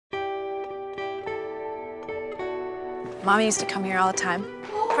Mommy used to come here all the time.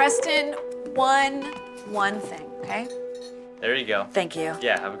 Preston, one thing, okay? There you go. Thank you.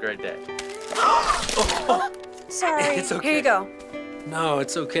 Yeah, have a great day. Sorry. It's okay. Here you go. No,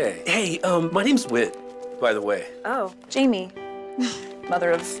 it's okay. Hey, my name's Whit, by the way. Oh, Jamie.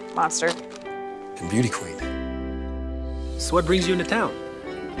 Mother of Monster. And beauty queen. So what brings you into town?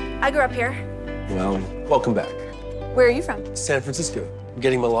 I grew up here. Well, welcome back. Where are you from? San Francisco. I'm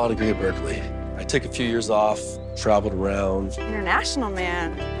getting my law degree at Berkeley. I took a few years off, traveled around. International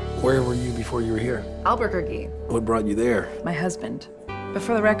man. Where were you before you were here? Albuquerque. What brought you there? My husband. But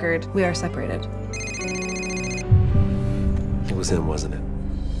for the record, we are separated. It was him, wasn't it?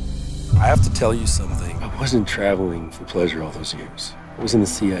 I have to tell you something. I wasn't traveling for pleasure all those years. I was in the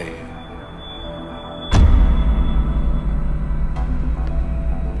CIA.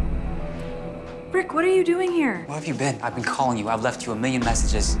 Rick, what are you doing here? Where have you been? I've been calling you. I've left you a million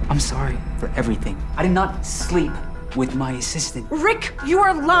messages. I'm sorry for everything. I did not sleep with my assistant. Rick, you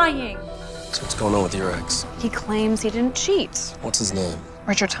are lying! So what's going on with your ex? He claims he didn't cheat. What's his name?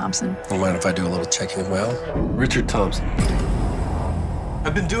 Richard Thompson. You mind if I do a little checking of my own? Richard Thompson.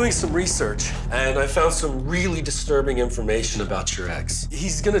 I've been doing some research, and I found some really disturbing information about your ex.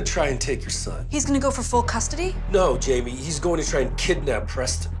 He's gonna try and take your son. He's gonna go for full custody? No, Jamie, he's going to try and kidnap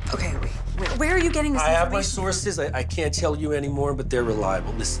Preston. Okay, wait. Where are you getting this I have my information? sources. I can't tell you anymore, but they're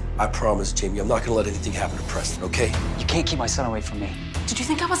reliable. Listen, I promise, Jamie, I'm not gonna let anything happen to Preston, okay? You can't keep my son away from me. Did you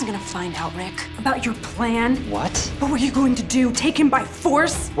think I wasn't gonna find out, Rick? About your plan? What? What were you going to do? Take him by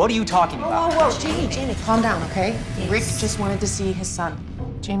force? What are you talking about? Whoa, Jamie, calm down, okay? Rick just wanted to see his son.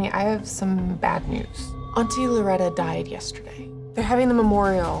 Jamie, I have some bad news. Auntie Loretta died yesterday. They're having the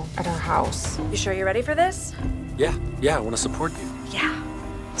memorial at our house. You sure you're ready for this? Yeah, I want to support you. Yeah.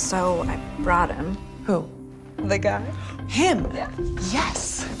 So I brought him. Who? The guy? Him? Yeah.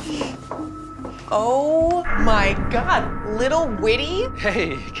 Yes. Oh my God, little Whitty.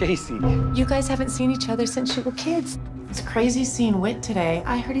 Hey, Casey. You guys haven't seen each other since you were kids. It's crazy seeing Whit today.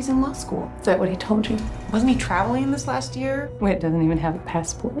 I heard he's in law school. Is that what he told you? Wasn't he traveling this last year? Whit doesn't even have a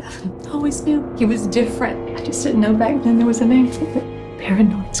passport. Always knew he was different. I just didn't know back then there was a name for it.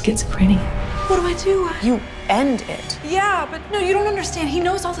 Paranoid schizophrenia. What do? You end it. Yeah, but no, you don't understand. He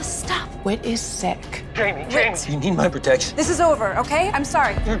knows all this stuff. Whit is sick. Jamie. You need my protection. This is over, okay? I'm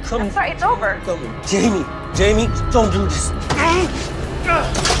sorry. You're coming. I'm sorry, it's over. Coming. Jamie, don't do this.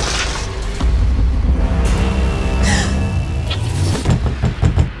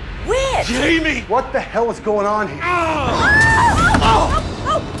 Whit! Jamie! What the hell is going on here?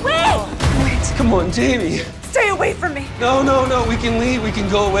 Whit! Come on, Jamie. Stay away from me. No, we can leave. We can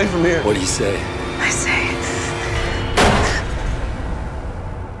go away from here. What do you say?